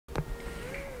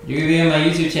You're gonna be on my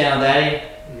YouTube channel, Daddy.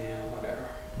 Yeah, whatever.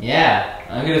 Yeah,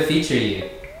 I'm gonna feature you.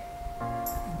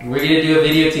 We're gonna do a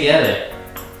video together.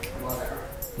 Whatever.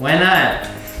 Why not?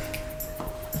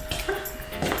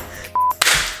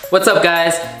 What's up,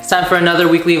 guys? It's time for another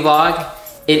weekly vlog.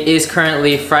 It is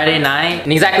currently Friday night.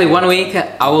 In exactly 1 week,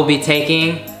 I will be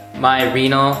taking my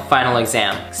renal final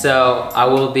exam. So I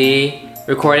will be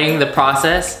recording the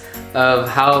process of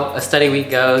how a study week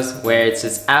goes, where it's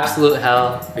just absolute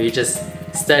hell, where you're just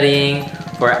studying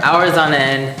for hours on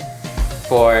end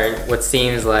for what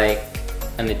seems like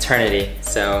an eternity.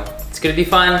 So it's gonna be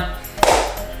fun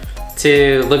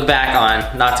to look back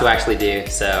on, not to actually do.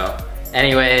 So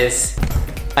anyways,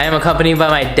 I am accompanied by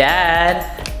my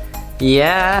dad.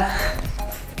 Yeah.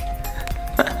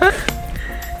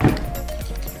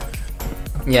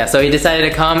 Yeah, so he decided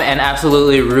to come and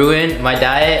absolutely ruin my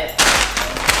diet.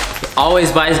 He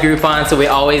always buys Groupon, so we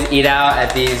always eat out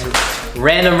at these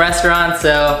random restaurants.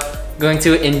 So I'm going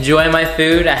to enjoy my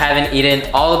food. I haven't eaten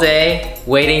all day,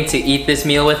 waiting to eat this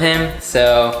meal with him.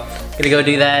 So I'm gonna go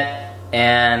do that,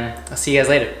 and I'll see you guys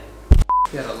later.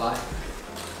 You got a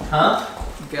life. Huh?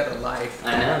 You got a life.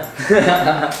 I know.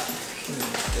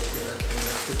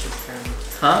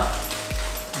 Huh?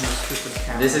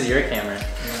 This is your camera.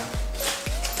 Yeah.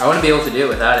 I wouldn't be able to do it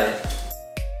without it.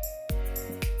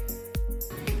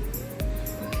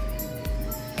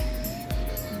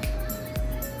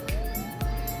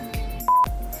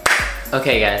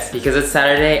 Okay guys, because it's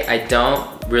Saturday, I don't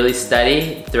really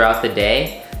study throughout the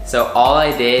day. So all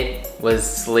I did was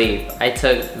sleep. I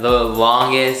took the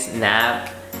longest nap.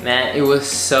 Man, it was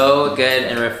so good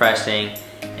and refreshing.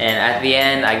 And at the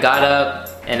end, I got up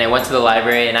and I went to the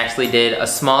library and actually did a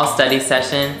small study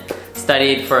session.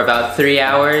 Studied for about 3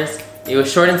 hours. It was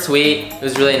short and sweet, it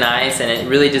was really nice, and it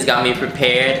really just got me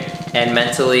prepared and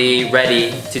mentally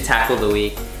ready to tackle the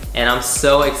week. And I'm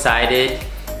so excited.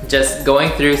 Just going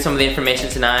through some of the information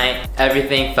tonight,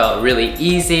 everything felt really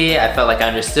easy. I felt like I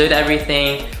understood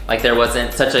everything, like there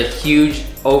wasn't such a huge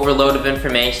overload of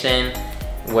information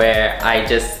where I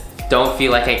just don't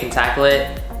feel like I can tackle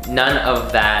it. None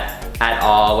of that at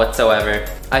all whatsoever.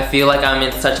 I feel like I'm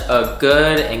in such a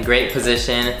good and great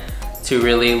position to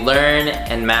really learn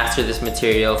and master this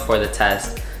material for the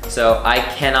test. So I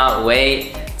cannot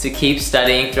wait to keep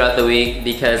studying throughout the week,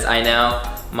 because I know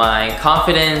my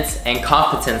confidence and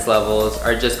competence levels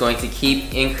are just going to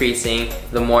keep increasing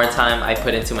the more time I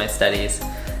put into my studies.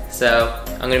 So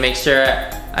I'm gonna make sure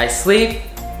I sleep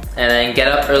and then get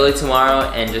up early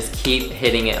tomorrow and just keep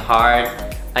hitting it hard.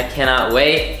 I cannot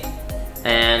wait,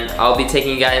 and I'll be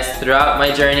taking you guys throughout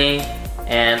my journey,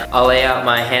 and I'll lay out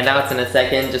my handouts in a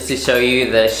second just to show you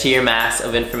the sheer mass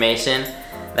of information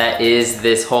that is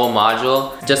this whole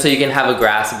module, just so you can have a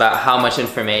grasp about how much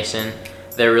information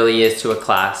there really is to a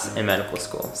class in medical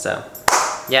school. So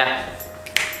yeah,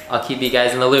 I'll keep you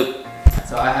guys in the loop.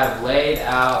 So I have laid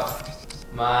out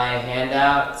my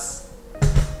handouts.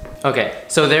 Okay,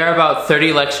 so there are about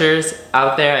 30 lectures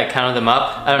out there. I counted them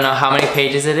up. I don't know how many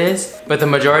pages it is, but the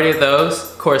majority of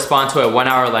those correspond to a 1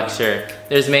 hour lecture.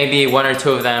 There's maybe 1 or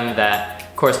 2 of them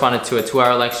that corresponded to a 2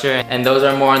 hour lecture, and those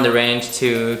are more in the range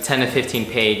to 10 to 15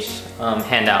 page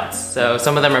handouts. So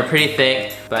some of them are pretty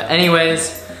thick, but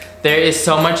anyways, there is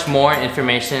so much more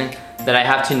information that I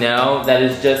have to know that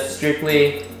is just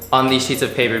strictly on these sheets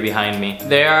of paper behind me.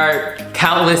 There are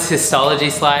countless histology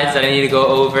slides that I need to go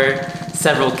over,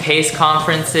 several case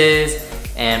conferences,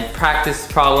 and practice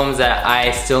problems that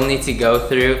I still need to go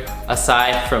through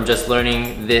aside from just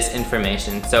learning this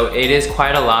information. So it is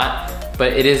quite a lot,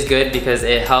 but it is good because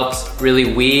it helps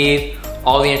really weave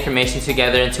all the information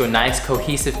together into a nice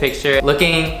cohesive picture.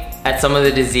 Looking at some of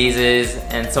the diseases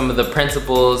and some of the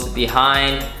principles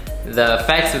behind the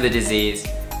effects of the disease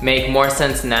make more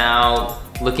sense now,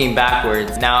 looking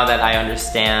backwards, now that I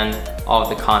understand all of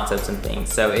the concepts and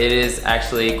things. So it is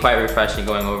actually quite refreshing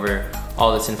going over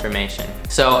all this information.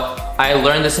 So I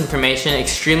learned this information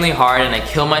extremely hard, and I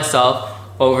kill myself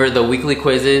over the weekly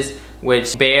quizzes,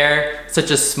 which bear such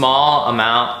a small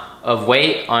amount of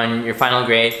weight on your final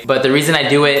grade. But the reason I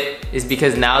do it is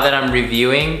because now that I'm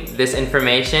reviewing this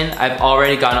information, I've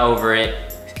already gone over it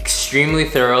extremely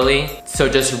thoroughly. So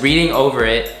just reading over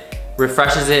it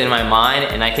refreshes it in my mind,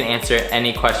 and I can answer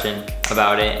any question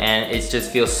about it, and it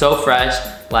just feels so fresh,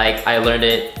 like I learned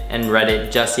it and read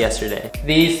it just yesterday.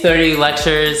 These 30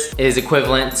 lectures is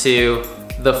equivalent to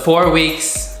the 4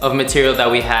 weeks of material that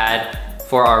we had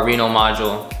for our renal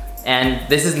module. And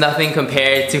this is nothing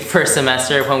compared to first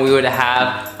semester when we would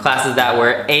have classes that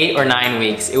were 8 or 9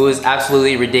 weeks. It was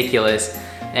absolutely ridiculous,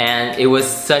 and it was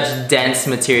such dense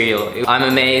material. I'm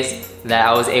amazed that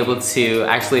I was able to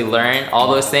actually learn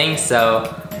all those things,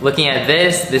 so looking at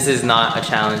this is not a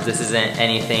challenge. This isn't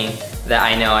anything that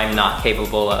I know I'm not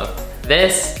capable of.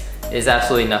 This is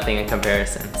absolutely nothing in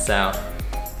comparison. So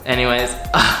anyways,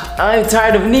 I'm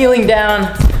tired of kneeling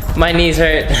down. My knees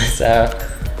hurt. So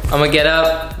I'm gonna get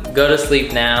up, go to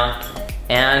sleep now.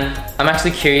 And I'm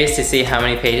actually curious to see how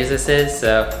many pages this is.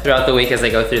 So throughout the week as I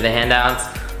go through the handouts,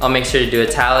 I'll make sure to do a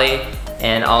tally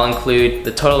and I'll include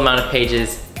the total amount of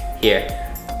pages here.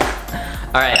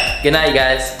 All right, good night, you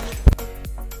guys.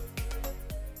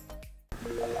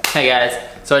 Hey guys,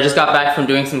 so I just got back from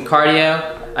doing some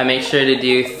cardio. I make sure to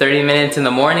do 30 minutes in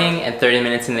the morning and 30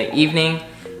 minutes in the evening.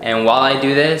 And while I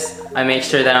do this, I make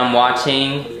sure that I'm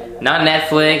watching not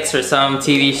Netflix or some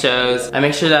TV shows. I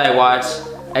make sure that I watch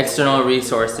external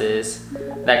resources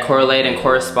that correlate and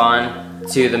correspond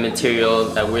to the material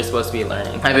that we're supposed to be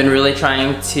learning. I've been really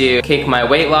trying to kick my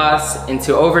weight loss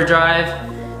into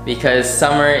overdrive because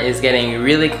summer is getting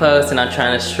really close and I'm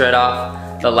trying to shred off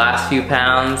the last few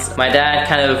pounds. My dad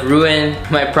kind of ruined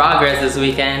my progress this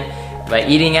weekend by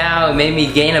eating out, made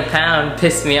me gain a pound,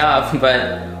 pissed me off,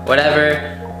 but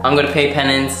whatever. I'm gonna pay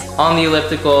penance on the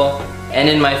elliptical and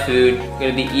in my food. I'm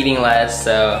gonna be eating less,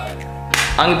 so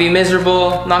I'm gonna be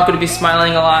miserable, not gonna be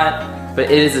smiling a lot, but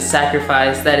it is a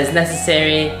sacrifice that is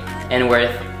necessary and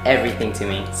worth everything to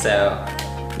me. So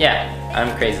yeah,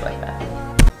 I'm crazy like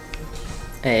that.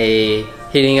 Hey,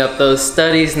 hitting up those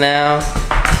studies now.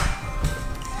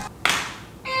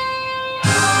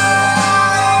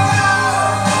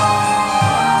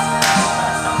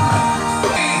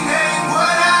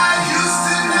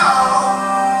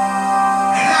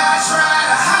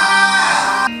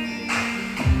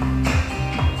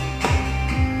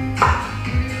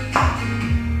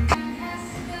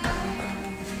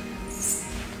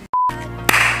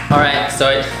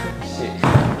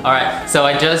 Alright, so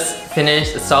I just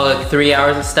finished a solid 3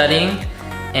 hours of studying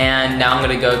and now I'm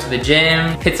gonna go to the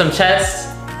gym, hit some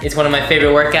chest. It's one of my favorite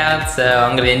workouts, so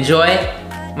I'm gonna enjoy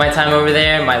my time over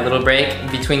there, my little break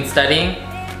between studying,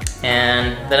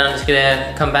 and then I'm just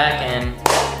gonna come back and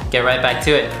get right back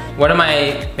to it. One of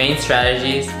my main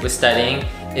strategies with studying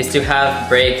is to have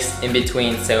breaks in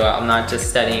between so I'm not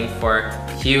just studying for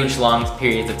huge long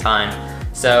periods of time.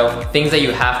 So things that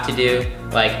you have to do,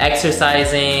 like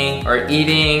exercising or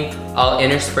eating, I'll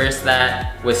intersperse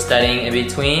that with studying in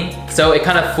between. So it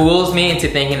kind of fools me into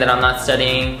thinking that I'm not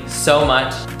studying so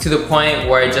much to the point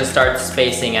where it just starts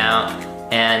spacing out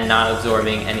and not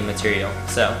absorbing any material.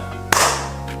 So,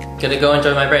 gonna go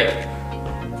enjoy my break.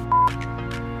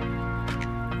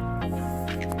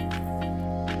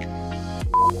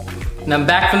 And I'm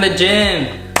back from the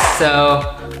gym.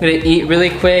 So I'm gonna eat really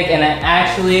quick, and I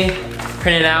actually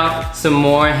printed out some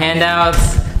more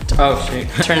handouts. Oh shoot.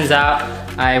 Turns out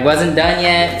I wasn't done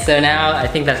yet, so now I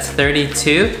think that's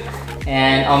 32.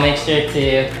 And I'll make sure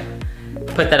to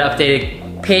put that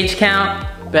updated page count.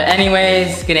 But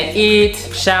anyways, gonna eat,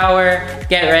 shower,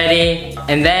 get ready,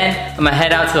 and then I'm gonna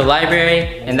head out to the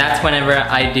library, and that's whenever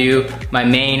I do my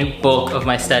main bulk of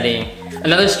my studying.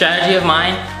 Another strategy of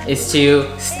mine is to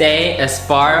stay as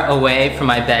far away from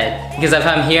my bed. Because if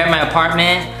I'm here at my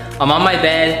apartment, I'm on my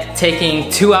bed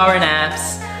taking 2-hour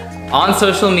naps, on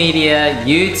social media,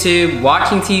 YouTube,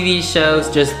 watching TV shows,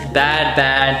 just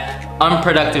bad,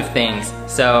 unproductive things.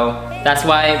 So that's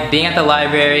why being at the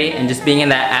library and just being in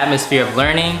that atmosphere of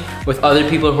learning with other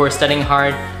people who are studying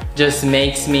hard just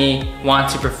makes me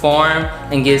want to perform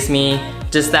and gives me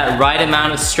just that right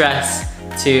amount of stress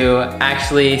to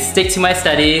actually stick to my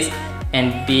studies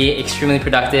and be extremely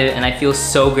productive, and I feel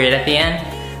so great at the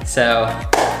end. So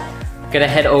I'm gonna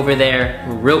head over there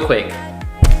real quick.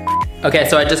 Okay,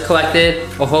 so I just collected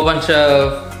a whole bunch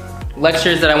of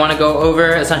lectures that I want to go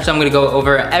over. Essentially, I'm going to go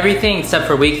over everything except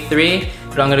for week 3,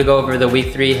 but I'm going to go over the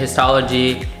week 3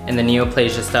 histology and the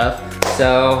neoplasia stuff.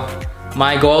 So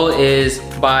my goal is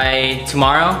by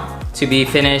tomorrow to be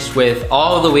finished with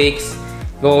all of the weeks,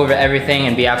 go over everything,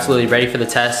 and be absolutely ready for the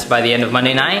test by the end of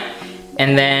Monday night.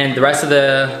 And then the rest of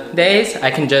the days, I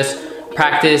can just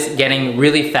practice getting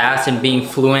really fast and being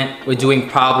fluent with doing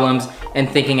problems and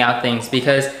thinking out things,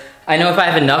 because I know if I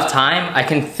have enough time, I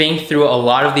can think through a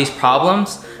lot of these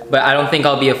problems, but I don't think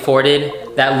I'll be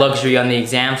afforded that luxury on the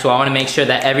exam. So I want to make sure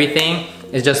that everything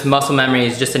is just muscle memory,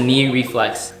 is just a knee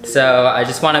reflex. So I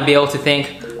just want to be able to think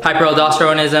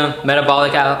hyperaldosteronism,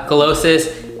 metabolic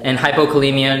alkalosis, and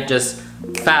hypokalemia just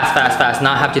fast,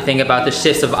 not have to think about the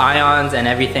shifts of ions and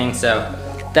everything. So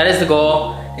that is the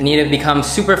goal. I need to become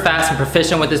super fast and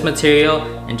proficient with this material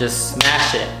and just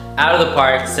smash it out of the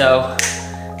park. So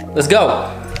let's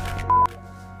go.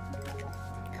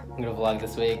 I'm gonna vlog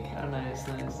this week. Oh, nice,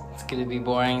 nice. It's gonna be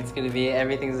boring. It's gonna be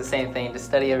everything's the same thing. Just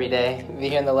study every day. Be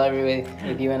here in the library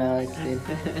with you and Alex, dude.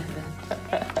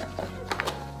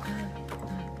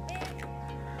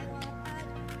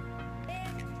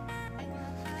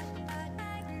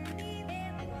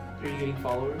 Are you getting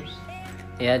followers?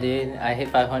 Yeah, dude. I hit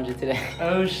 500 today.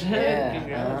 Oh shit! Yeah.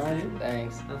 Congrats, dude.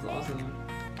 Thanks. That's awesome.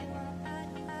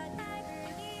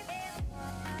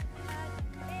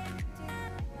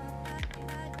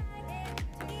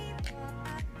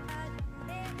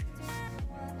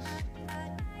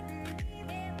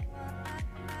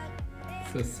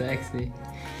 So sexy.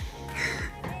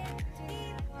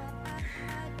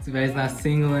 Too bad he's not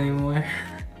single anymore.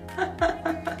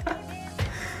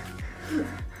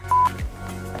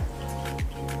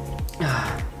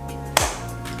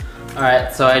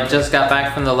 Alright, so I just got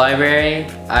back from the library.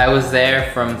 I was there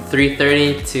from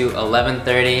 3:30 to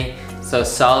 11:30, so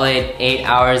solid 8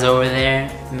 hours over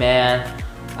there. Man,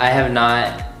 I have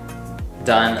not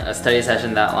done a study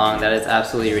session that long. That is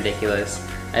absolutely ridiculous.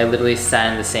 I literally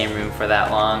sat in the same room for that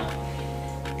long.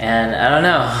 And I don't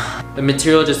know, the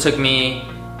material just took me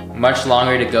much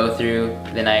longer to go through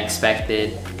than I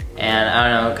expected. And I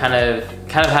don't know, kind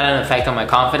of had an effect on my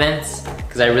confidence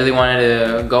because I really wanted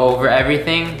to go over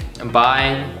everything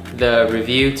by the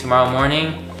review tomorrow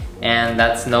morning, and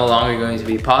that's no longer going to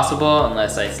be possible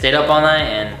unless I stayed up all night,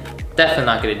 and definitely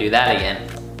not gonna do that again.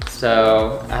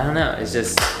 So I don't know, it's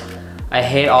just, I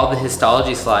hate all the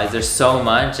histology slides. There's so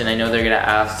much and I know they're gonna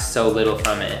ask so little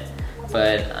from it.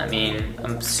 But I mean,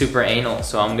 I'm super anal,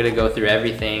 so I'm gonna go through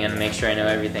everything and make sure I know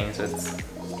everything, so it's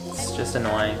just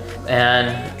annoying. And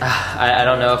I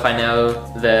don't know if I know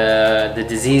the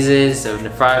diseases of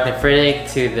nephrotic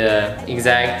nephritic to the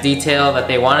exact detail that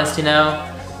they want us to know,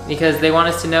 because they want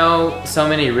us to know so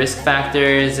many risk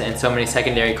factors and so many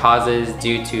secondary causes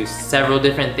due to several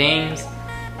different things.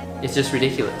 It's just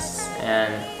ridiculous,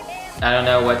 and I don't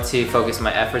know what to focus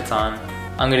my efforts on.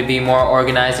 I'm gonna be more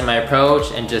organized in my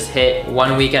approach and just hit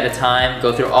 1 week at a time,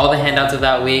 go through all the handouts of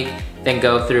that week, then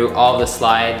go through all the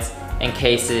slides and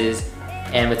cases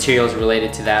and materials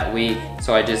related to that week.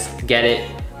 So I just get it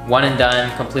one and done,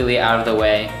 completely out of the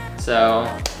way. So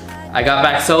I got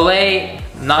back so late,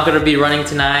 I'm not gonna be running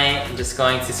tonight. I'm just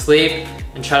going to sleep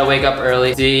and try to wake up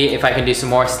early, see if I can do some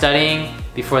more studying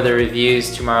before the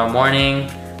reviews tomorrow morning.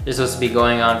 They're supposed to be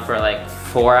going on for like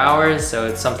 4 hours, so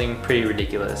it's something pretty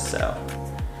ridiculous. So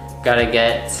gotta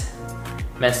get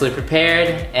mentally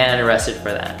prepared and rested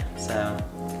for that. So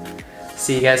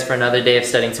see you guys for another day of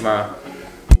studying tomorrow.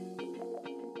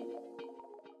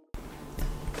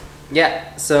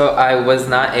 Yeah, so I was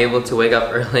not able to wake up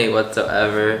early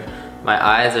whatsoever. My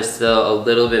eyes are still a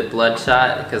little bit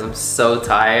bloodshot because I'm so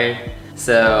tired.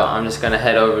 So I'm just gonna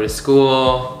head over to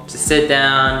school, just sit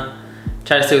down,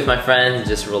 try to sit with my friends and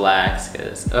just relax,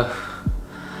 because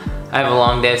I have a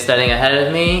long day of studying ahead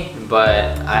of me,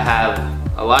 but I have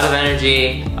a lot of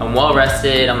energy, I'm well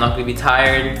rested, I'm not gonna be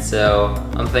tired, so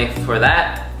I'm thankful for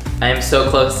that. I am so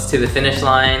close to the finish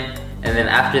line, and then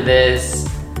after this,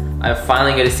 I'm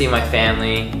finally gonna see my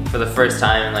family for the first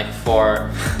time in like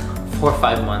 4 or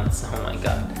 5 months. Oh my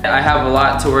god. I have a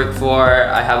lot to work for,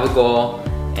 I have a goal,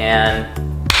 and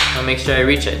I'll make sure I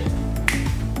reach it.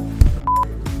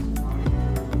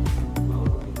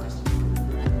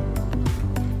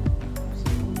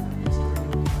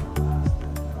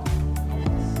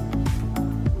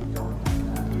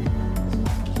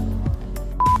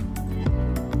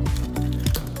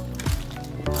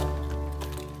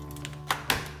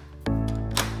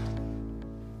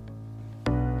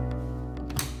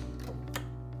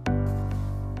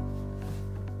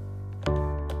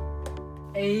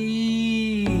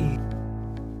 Hey.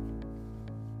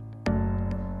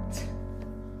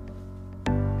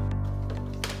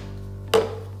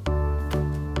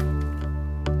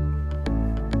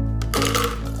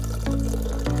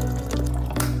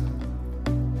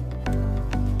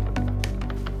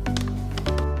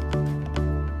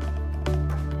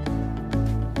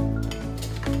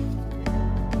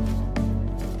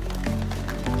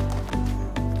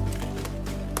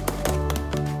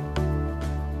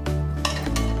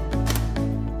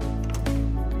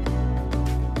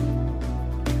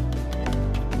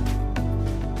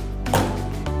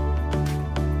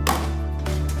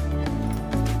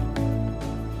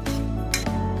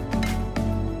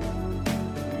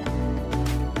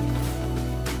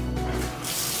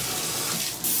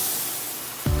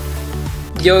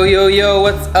 Yo,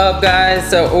 what's up guys?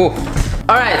 So,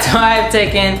 alright, so I've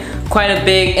taken quite a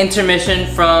big intermission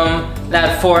from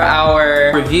that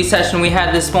 4-hour review session we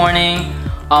had this morning.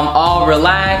 I'm all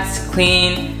relaxed,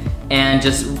 clean, and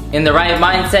just in the right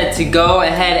mindset to go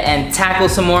ahead and tackle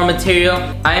some more material,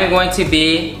 I am going to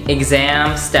be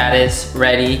exam status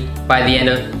ready by the end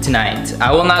of tonight.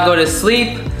 I will not go to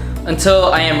sleep until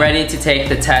I am ready to take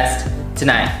the test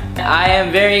tonight. I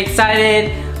am very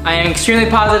excited. I am extremely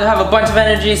positive, have a bunch of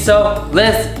energy, so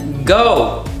let's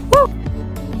go. Woo!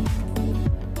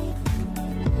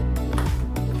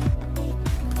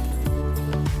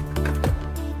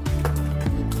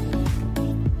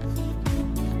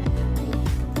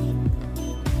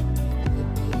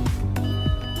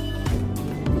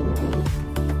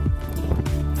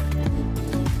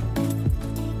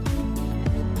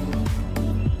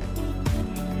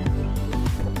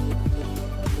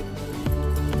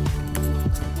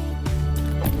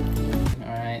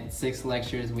 Alright, 6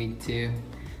 lectures, week 2.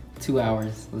 2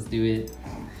 hours. Let's do it.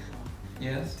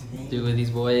 Yes. Do it with these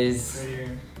boys. Right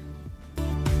here.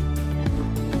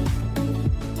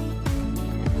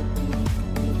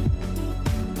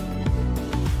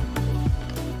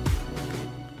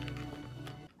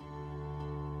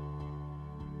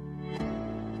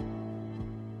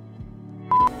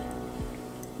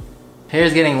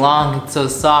 Hair's getting long, it's so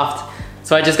soft.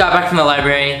 So I just got back from the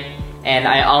library and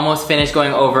I almost finished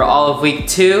going over all of week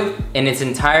 2 in its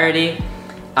entirety.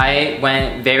 I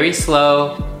went very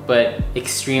slow, but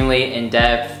extremely in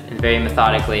depth and very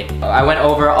methodically. I went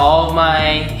over all of my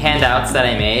handouts that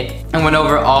I made. I went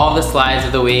over all the slides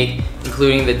of the week,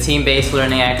 including the team-based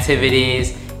learning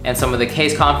activities and some of the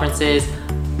case conferences.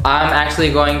 I'm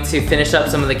actually going to finish up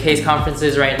some of the case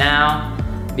conferences right now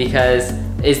because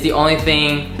it's the only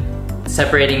thing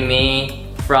separating me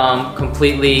from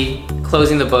completely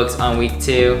closing the books on week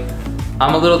 2.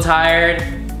 I'm a little tired,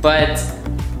 but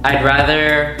I'd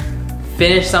rather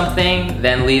finish something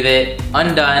than leave it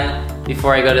undone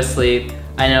before I go to sleep.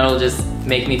 I know it'll just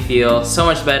make me feel so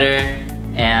much better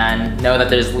and know that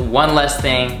there's one less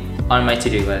thing on my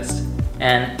to-do list.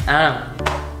 And I don't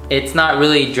know, it's not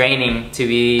really draining to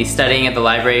be studying at the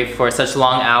library for such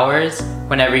long hours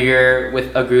whenever you're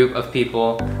with a group of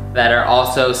people that are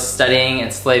also studying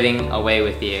and slaving away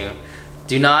with you.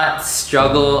 Do not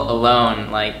struggle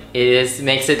alone. Like,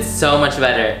 makes it so much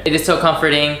better. It is so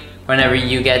comforting whenever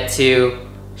you get to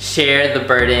share the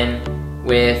burden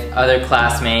with other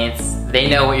classmates. They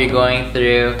know what you're going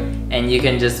through and you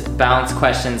can just bounce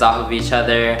questions off of each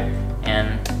other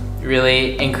and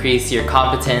really increase your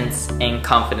competence and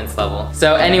confidence level.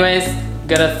 So anyways,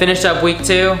 gonna finish up week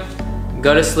 2,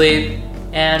 go to sleep,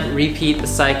 and repeat the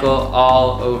cycle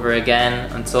all over again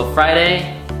until Friday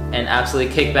and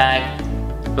absolutely kick back,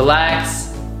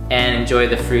 relax, and enjoy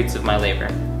the fruits of my labor.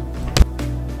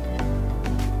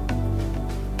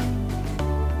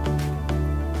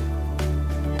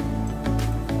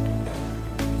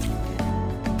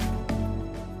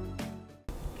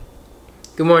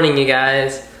 Good morning, you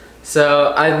guys.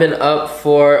 So I've been up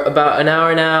for about an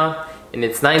hour now and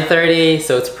it's 9:30,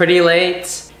 so it's pretty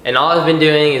late. And all I've been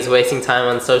doing is wasting time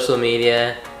on social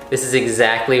media. This is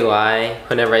exactly why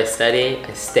whenever I study,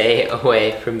 I stay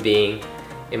away from being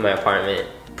in my apartment.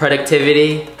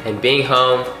 Productivity and being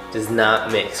home does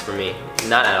not mix for me,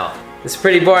 not at all. It's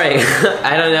pretty boring.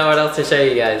 I don't know what else to show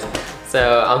you guys.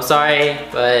 So I'm sorry,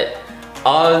 but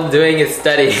all I'm doing is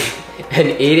studying and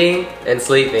eating and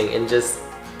sleeping and just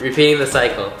repeating the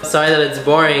cycle. Sorry that it's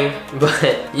boring,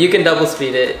 but you can double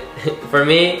speed it. For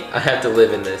me, I have to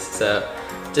live in this, so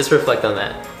just reflect on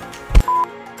that.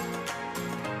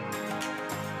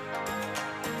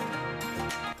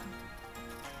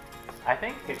 I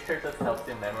think picture just helps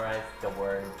you memorize the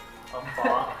word of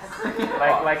fox.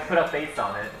 like put a face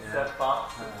on it. Yeah.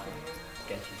 Fox. I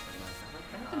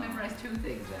have to memorize 2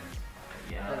 things then.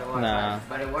 Yeah. Nah.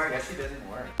 But it works. Actually doesn't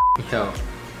work. Yo,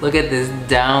 look at this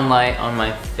downlight on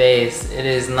my face. It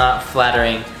is not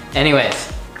flattering.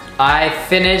 Anyways, I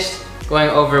finished going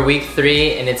over week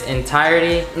 3 in its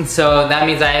entirety. So that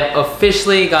means I have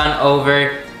officially gone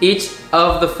over each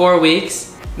of the 4 weeks.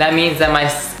 That means that my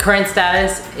current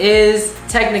status is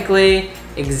technically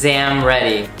exam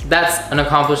ready. That's an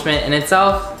accomplishment in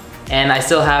itself. And I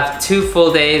still have 2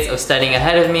 full days of studying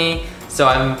ahead of me. So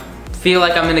I feel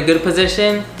like I'm in a good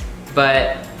position,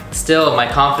 but still my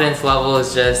confidence level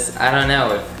is just, I don't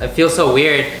know, it feels so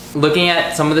weird. Looking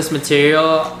at some of this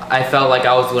material, I felt like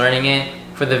I was learning it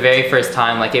for the very first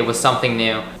time, like it was something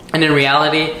new. And in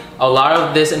reality, a lot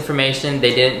of this information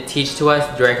they didn't teach to us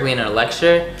directly in a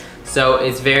lecture, so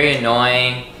it's very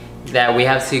annoying that we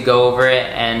have to go over it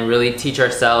and really teach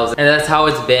ourselves. And that's how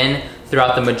it's been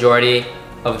throughout the majority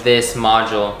of this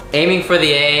module. Aiming for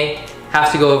the A,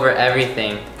 have to go over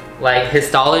everything. Like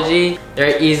histology,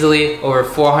 there are easily over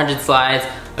 400 slides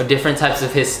of different types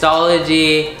of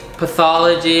histology,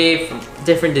 pathology, from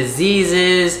different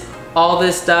diseases, all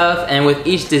this stuff. And with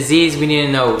each disease, we need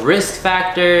to know risk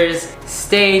factors,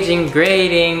 staging,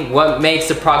 grading, what makes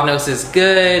the prognosis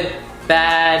good,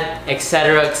 bad,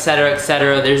 etc., etc.,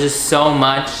 etc. There's just so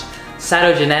much.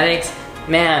 Cytogenetics,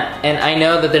 man, and I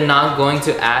know that they're not going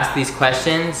to ask these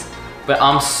questions, but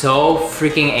I'm so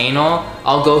freaking anal.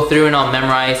 I'll go through and I'll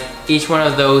memorize each one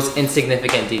of those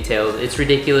insignificant details. It's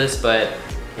ridiculous, but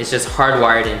it's just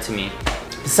hardwired into me.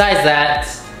 Besides that,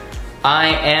 I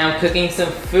am cooking some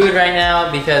food right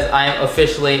now because I'm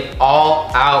officially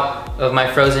all out of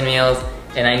my frozen meals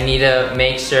and I need to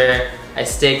make sure I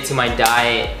stick to my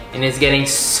diet, and it's getting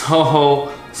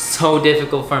so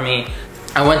difficult for me.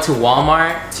 I went to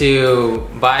Walmart to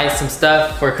buy some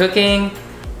stuff for cooking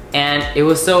and it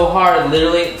was so hard.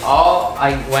 Literally all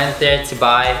I went there to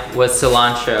buy was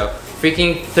cilantro.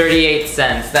 Freaking 38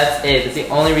 cents, that's it. That's the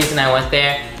only reason I went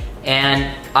there.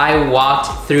 And I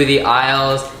walked through the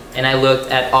aisles and I looked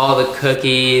at all the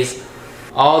cookies,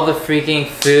 all the freaking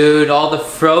food, all the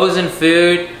frozen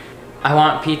food. I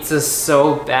want pizza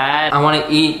so bad. I want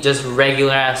to eat just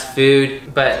regular ass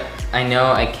food, but I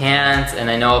know I can't, and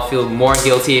I know I'll feel more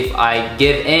guilty if I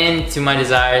give in to my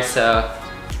desires, so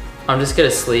I'm just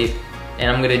gonna sleep and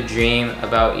I'm gonna dream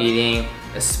about eating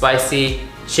a spicy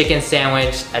chicken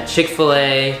sandwich at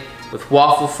Chick-fil-A with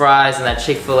waffle fries and that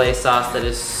Chick-fil-A sauce that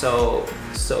is so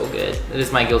good. It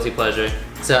is my guilty pleasure.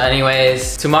 So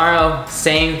anyways, tomorrow,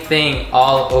 same thing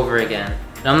all over again.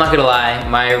 And I'm not gonna lie,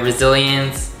 my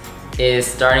resilience is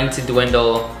starting to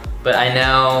dwindle, but I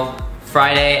know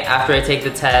Friday after I take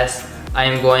the test, I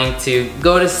am going to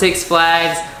go to Six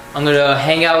Flags. I'm gonna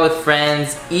hang out with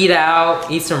friends, eat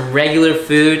out, eat some regular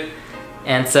food,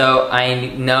 and so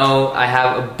I know I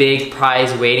have a big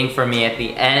prize waiting for me at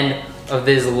the end of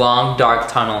this long dark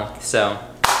tunnel. So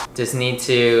just need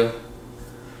to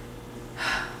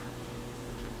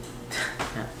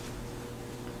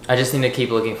I just need to keep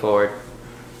looking forward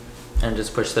and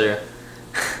just push through.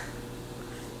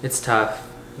 It's tough,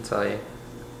 I'll tell you.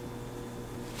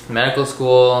 Medical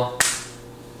school,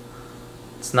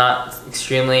 it's not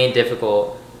extremely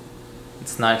difficult.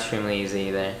 It's not extremely easy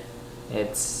either.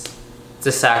 It's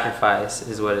a sacrifice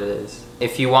is what it is.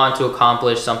 If you want to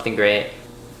accomplish something great,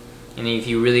 and if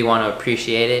you really want to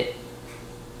appreciate it,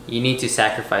 you need to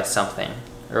sacrifice something,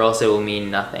 or else it will mean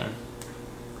nothing.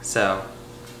 So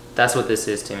that's what this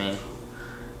is to me.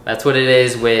 That's what it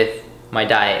is with my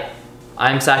diet.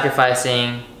 I'm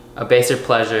sacrificing a baser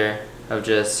pleasure of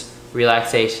just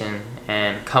relaxation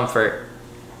and comfort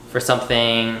for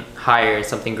something higher,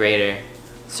 something greater.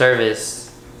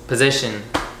 Service, position,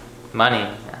 money,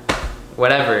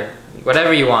 whatever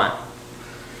you want.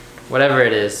 Whatever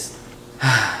it is.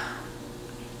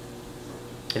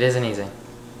 It isn't easy.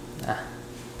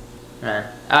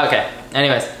 Man. Okay,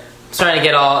 anyways. I'm starting to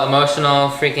get all emotional,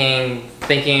 freaking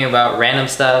thinking about random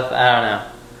stuff. I don't know.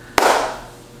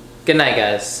 Good night,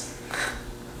 guys.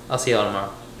 I'll see y'all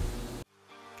tomorrow.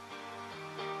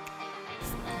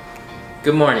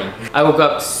 Good morning. I woke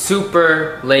up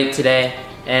super late today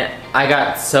and I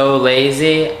got so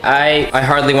lazy. I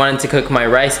hardly wanted to cook my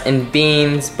rice and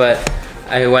beans, but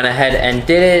I went ahead and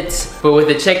did it. But with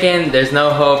the chicken, there's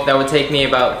no hope. That would take me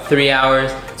about 3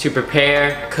 hours to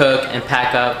prepare, cook, and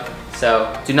pack up.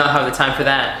 So do not have the time for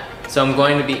that. So I'm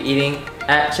going to be eating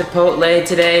at Chipotle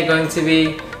today. Going to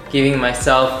be giving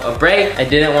myself a break. I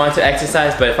didn't want to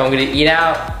exercise, but if I'm gonna eat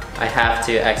out, I have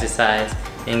to exercise.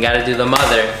 And gotta do the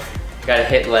mother. Gotta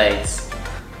hit legs.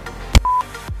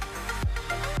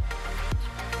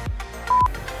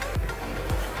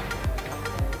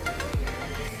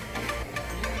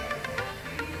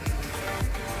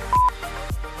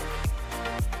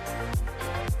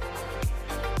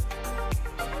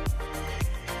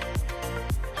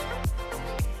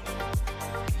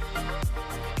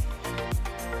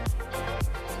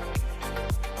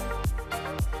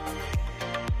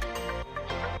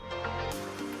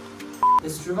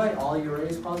 Is struvite all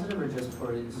urease positive or just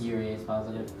protease? Urease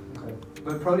positive. Okay.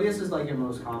 But protease is like your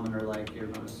most common or like your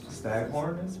most.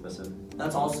 Staghorn is specific?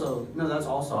 That's also that's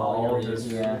also all All urease. just-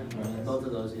 Yeah. Both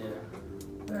of those, yeah.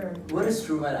 What does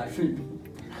struvite actually mean?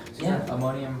 Yeah,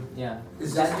 ammonium, yeah.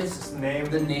 Is that just Name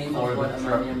the name or of what the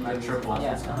ammonium the triple.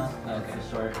 Yeah, phosphate sounds? okay,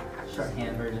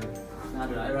 shorthand version. No,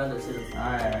 dude, I'd rather say the.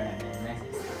 Alright,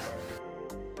 next.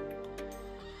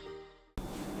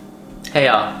 Hey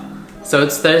y'all. So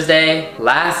it's Thursday,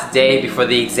 last day before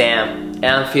the exam, and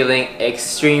I'm feeling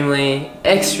extremely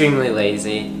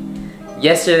lazy.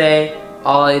 Yesterday,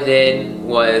 all I did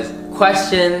was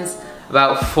questions,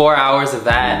 about 4 hours of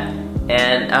that,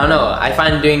 and I don't know, I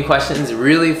find doing questions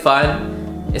really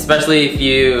fun, especially if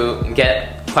you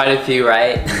get quite a few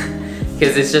right.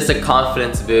 because it's just a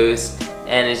confidence boost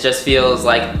and it just feels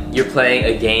like you're playing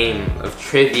a game of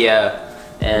trivia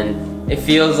and it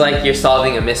feels like you're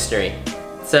solving a mystery.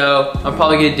 So I'm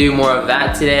probably gonna do more of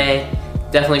that today.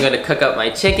 Definitely going to cook up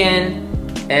my chicken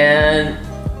and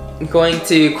I'm going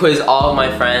to quiz all of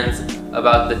my friends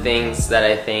about the things that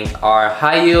I think are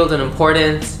high yield and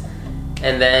important.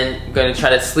 And then I'm going to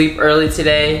try to sleep early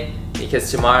today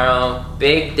because tomorrow,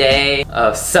 big day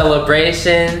of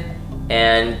celebration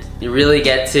and you really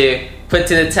get to put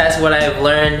to the test what I have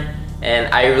learned.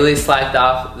 And I really slacked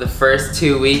off the first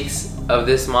 2 weeks of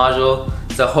this module.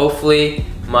 So hopefully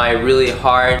my really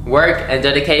hard work and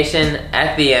dedication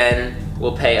at the end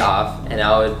will pay off and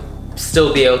I would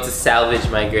still be able to salvage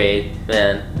my grade.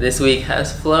 Man, this week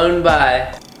has flown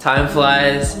by. Time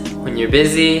flies when you're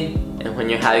busy and when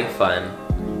you're having fun.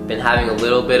 Been having a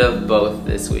little bit of both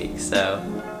this week, so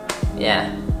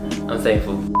yeah, I'm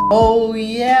thankful. Oh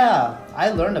yeah,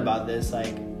 I learned about this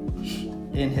like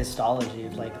in histology,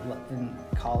 like in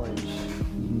college.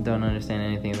 Don't understand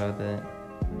anything about that.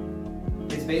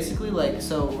 It's basically like,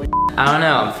 so I don't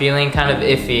know, I'm feeling kind of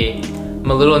iffy.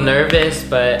 I'm a little nervous,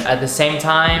 but at the same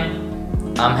time,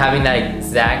 I'm having that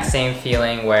exact same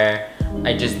feeling where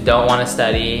I just don't want to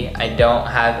study. I don't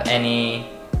have any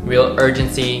real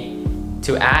urgency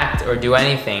to act or do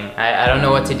anything. I don't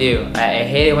know what to do. I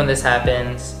hate it when this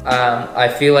happens. I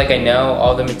feel like I know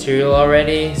all the material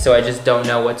already, so I just don't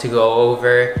know what to go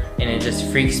over and it just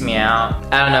freaks me out.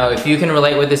 I don't know, if you can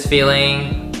relate with this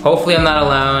feeling, hopefully I'm not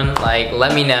alone, like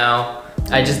let me know.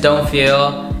 I just don't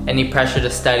feel any pressure to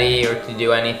study or to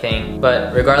do anything.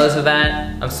 But regardless of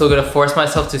that, I'm still gonna force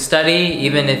myself to study,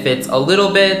 even if it's a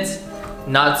little bit,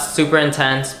 not super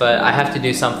intense, but I have to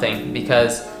do something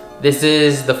because this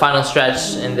is the final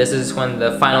stretch and this is when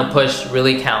the final push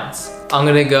really counts. I'm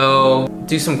gonna go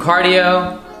do some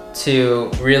cardio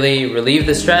to really relieve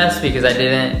the stress because I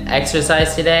didn't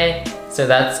exercise today. So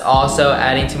that's also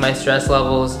adding to my stress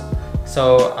levels.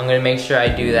 So I'm gonna make sure I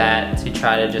do that to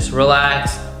try to just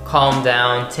relax, calm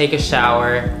down, take a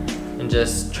shower, and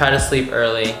just try to sleep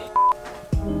early.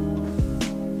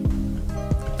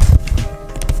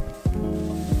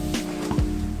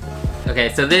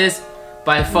 Okay, so this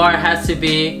by far has to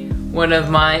be one of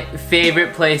my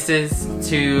favorite places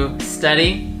to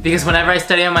study because whenever I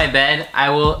study on my bed,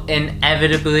 I will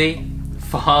inevitably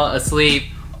fall asleep,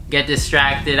 get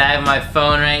distracted. I have my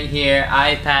phone right here,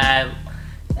 iPad,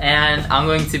 and I'm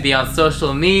going to be on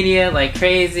social media like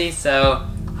crazy, so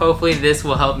hopefully this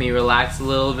will help me relax a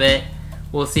little bit.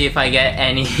 We'll see if I get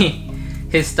any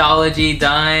histology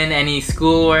done, any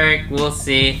schoolwork, we'll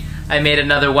see. I made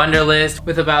another wonder list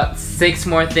with about 6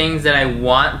 more things that I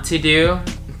want to do,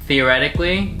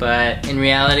 theoretically, but in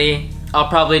reality, I'll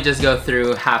probably just go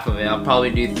through half of it. I'll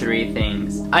probably do 3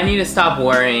 things. I need to stop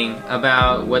worrying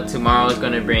about what tomorrow is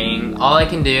gonna bring. All I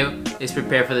can do is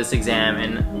prepare for this exam,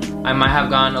 and I might have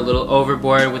gone a little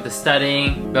overboard with the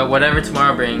studying, but whatever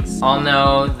tomorrow brings, I'll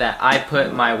know that I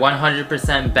put my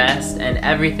 100% best and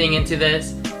everything into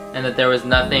this, and that there was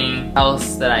nothing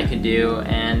else that I could do,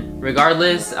 and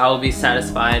regardless, I will be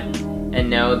satisfied and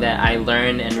know that I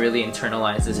learned and really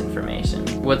internalized this information.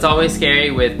 What's always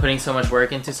scary with putting so much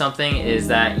work into something is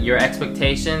that your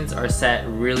expectations are set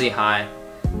really high.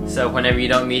 So whenever you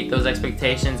don't meet those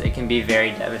expectations, it can be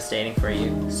very devastating for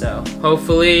you. So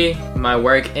hopefully my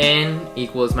work in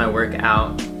equals my work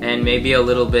out, and maybe a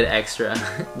little bit extra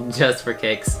just for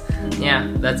kicks. Yeah,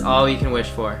 that's all you can wish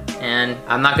for. And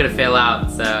I'm not gonna fail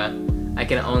out, so I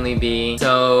can only be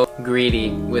so greedy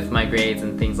with my grades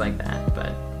and things like that,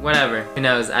 but whatever, who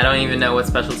knows. I don't even know what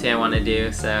specialty I want to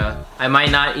do, so I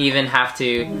might not even have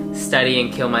to study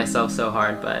and kill myself so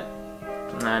hard, but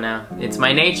I don't know, it's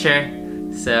my nature,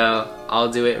 so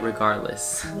I'll do it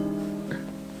regardless.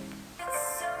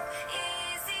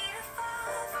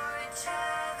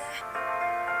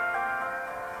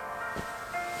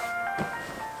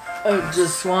 I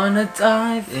just wanna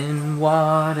dive in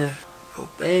water. Oh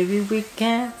baby, we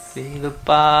can't see the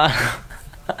bottom.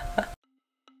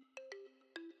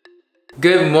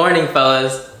 Good morning,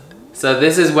 fellas. So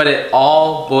this is what it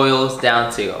all boils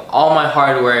down to. All my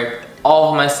hard work,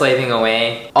 all of my slaving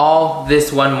away, all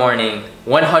this one morning.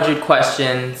 100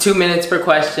 questions, 2 minutes per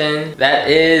question. That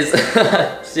is,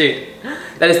 shoot.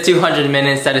 That is 200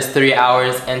 minutes, that is 3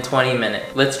 hours and 20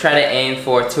 minutes. Let's try to aim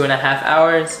for 2.5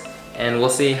 hours and we'll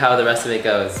see how the rest of it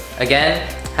goes. Again,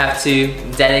 have to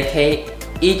dedicate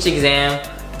each exam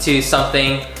to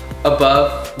something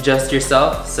above just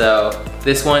yourself. So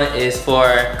this one is for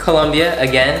Colombia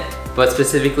again, but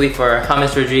specifically for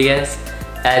James Rodriguez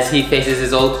as he faces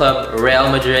his old club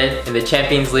Real Madrid in the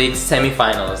Champions League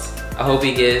semifinals. I hope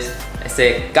he gives a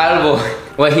say, calvo,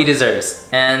 what he deserves.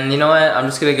 And you know what? I'm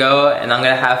just gonna go and I'm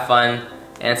gonna have fun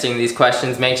answering these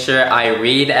questions. Make sure I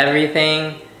read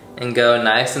everything and go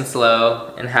nice and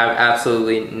slow and have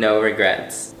absolutely no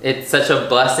regrets. It's such a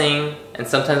blessing and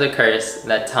sometimes a curse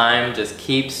that time just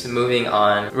keeps moving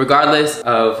on, regardless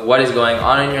of what is going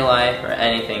on in your life or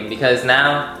anything, because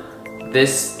now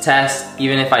this test,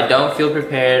 even if I don't feel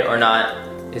prepared or not,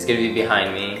 is gonna be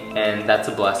behind me, and that's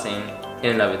a blessing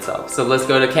in and of itself. So let's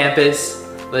go to campus,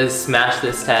 let's smash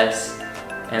this test,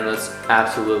 and let's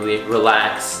absolutely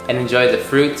relax and enjoy the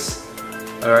fruits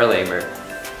of our labor.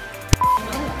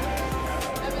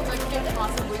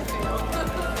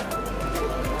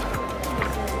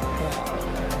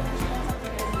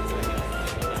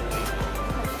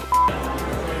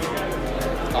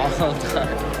 All done.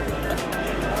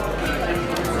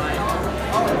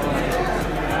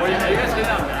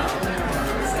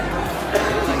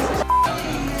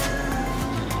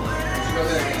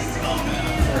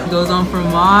 Goes on for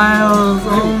miles.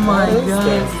 Oh my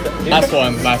god. Last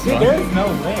one. There is no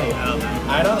way.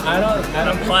 I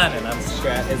don't plan it. I'm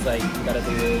strat. It's like you gotta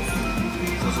do this.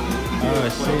 Oh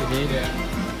shit, dude.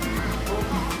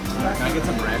 Can I get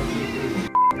some bread?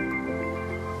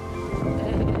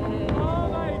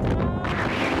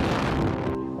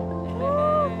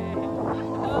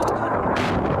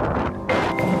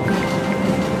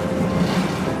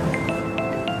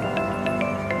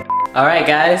 Alright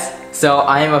guys, so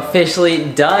I am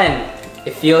officially done.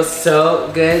 It feels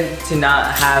so good to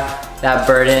not have that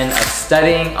burden of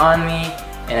studying on me,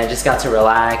 and I just got to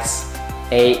relax.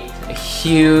 Ate a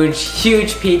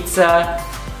huge pizza,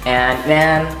 and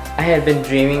man, I had been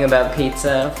dreaming about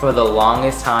pizza for the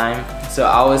longest time, so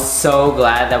I was so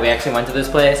glad that we actually went to this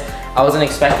place. I wasn't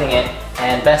expecting it,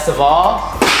 and best of all,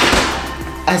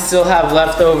 I still have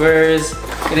leftovers.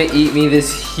 I'm gonna eat me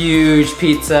this huge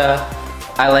pizza.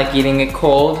 I like eating it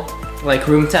cold, like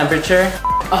room temperature.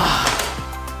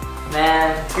 Oh,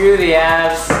 man, screw the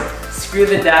abs, screw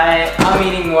the diet. I'm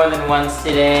eating more than once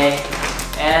today.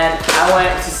 And I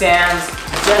went to Sam's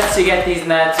just to get these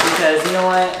nuts because you know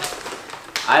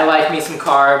what? I like me some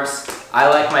carbs. I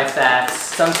like my fats.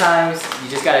 Sometimes you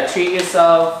just gotta treat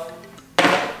yourself,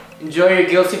 enjoy your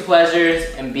guilty pleasures,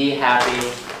 and be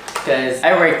happy. Because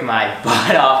I worked my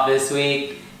butt off this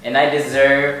week and I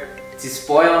deserve to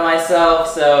spoil myself,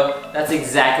 so that's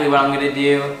exactly what I'm gonna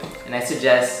do, and I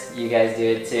suggest you guys do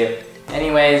it too.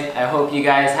 Anyways, I hope you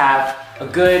guys have a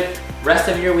good rest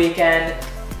of your weekend.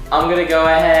 I'm gonna go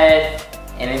ahead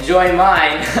and enjoy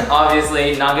mine.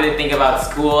 Obviously, not gonna think about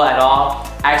school at all.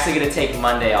 Actually gonna take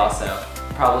Monday also.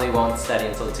 Probably won't study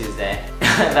until Tuesday.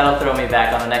 That'll throw me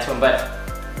back on the next one, but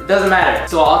it doesn't matter.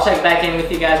 So I'll check back in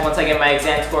with you guys once I get my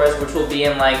exam scores, which will be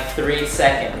in like 3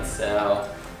 seconds. So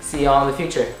see y'all in the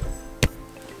future.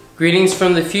 Greetings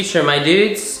from the future, my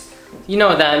dudes. You know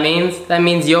what that means. That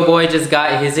means yo boy just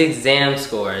got his exam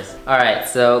scores. Alright,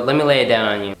 so let me lay it down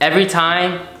on you. Every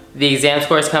time the exam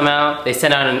scores come out, they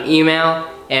send out an email,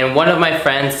 and one of my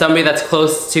friends, somebody that's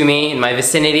close to me in my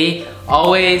vicinity,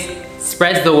 always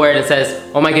spreads the word and says,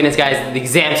 oh my goodness guys, the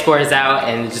exam score is out,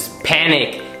 and just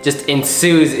panic just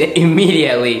ensues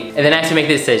immediately. And then I have to make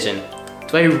the decision.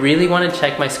 Do I really want to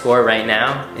check my score right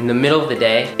now, in the middle of the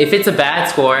day? If it's a bad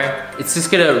score, it's just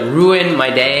gonna ruin my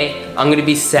day. I'm gonna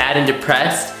be sad and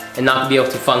depressed and not be able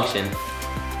to function.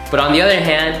 But on the other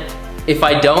hand, if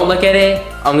I don't look at it,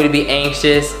 I'm gonna be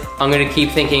anxious. I'm gonna keep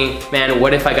thinking, man,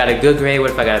 what if I got a good grade? What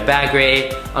if I got a bad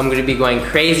grade? I'm gonna be going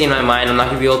crazy in my mind. I'm not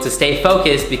gonna be able to stay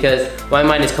focused because my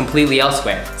mind is completely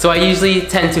elsewhere. So I usually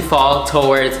tend to fall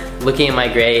towards looking at my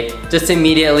grade just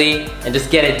immediately and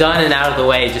just get it done and out of the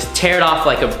way. Just tear it off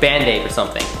like a band-aid or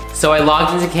something. So I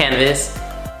logged into Canvas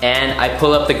and I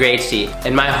pull up the grade sheet,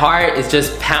 and my heart is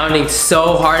just pounding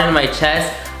so hard in my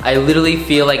chest, I literally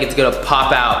feel like it's gonna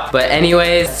pop out. But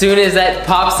anyways, as soon as that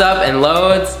pops up and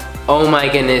loads, oh my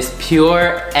goodness,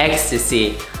 pure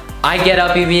ecstasy. I get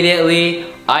up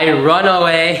immediately, I run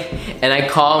away, and I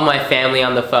call my family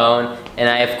on the phone, and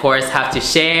I of course have to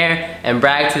share and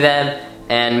brag to them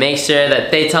and make sure that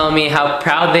they tell me how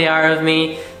proud they are of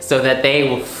me so that they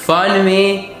will fund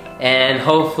me and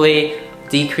hopefully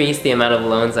decrease the amount of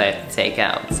loans I have to take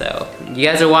out. So you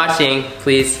guys are watching,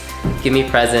 please give me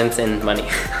presents and money.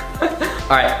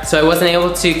 Alright, so I wasn't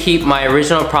able to keep my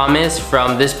original promise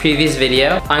from this previous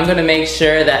video. I'm gonna make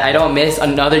sure that I don't miss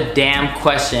another damn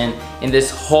question in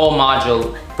this whole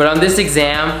module. But on this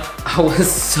exam, I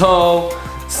was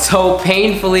so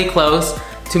painfully close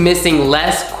to missing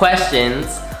less questions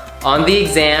on the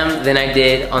exam than I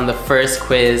did on the first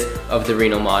quiz of the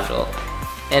renal module.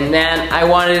 And man, I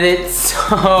wanted it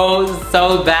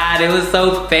so bad. It was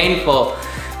so painful.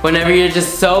 whenever you're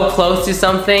just so close to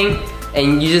something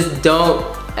and you just don't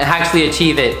actually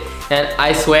achieve it. And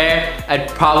I swear, I'd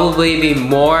probably be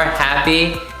more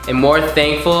happy and more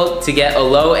thankful to get a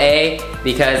low A,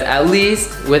 because at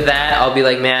least with that, I'll be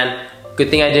like, man, good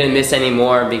thing I didn't miss any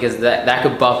more, because that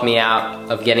could bump me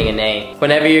out of getting an A.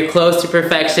 Whenever you're close to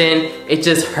perfection, it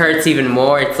just hurts even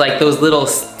more. It's like those little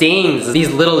stings,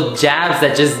 these little jabs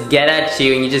that just get at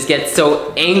you, and you just get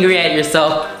so angry at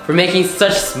yourself for making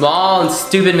such small and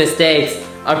stupid mistakes.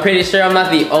 I'm pretty sure I'm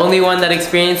not the only one that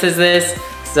experiences this,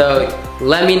 so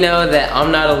let me know that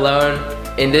I'm not alone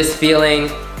in this feeling,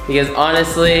 because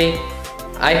honestly,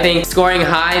 I think scoring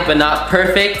high but not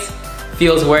perfect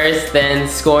feels worse than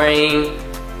scoring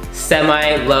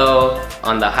semi-low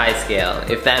on the high scale,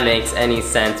 if that makes any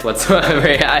sense whatsoever.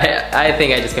 I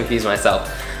think I just confused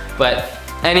myself. But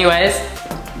anyways,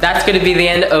 that's gonna be the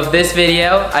end of this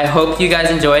video. I hope you guys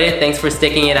enjoyed it. Thanks for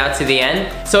sticking it out to the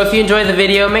end. So if you enjoyed the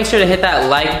video, make sure to hit that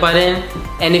like button.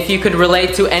 And if you could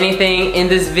relate to anything in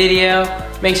this video,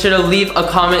 make sure to leave a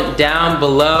comment down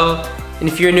below. And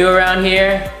if you're new around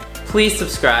here, please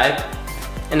subscribe.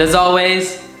 And as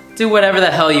always, do whatever the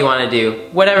hell you want to do,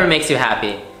 whatever makes you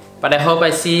happy. But I hope I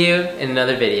see you in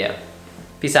another video.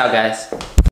 Peace out, guys.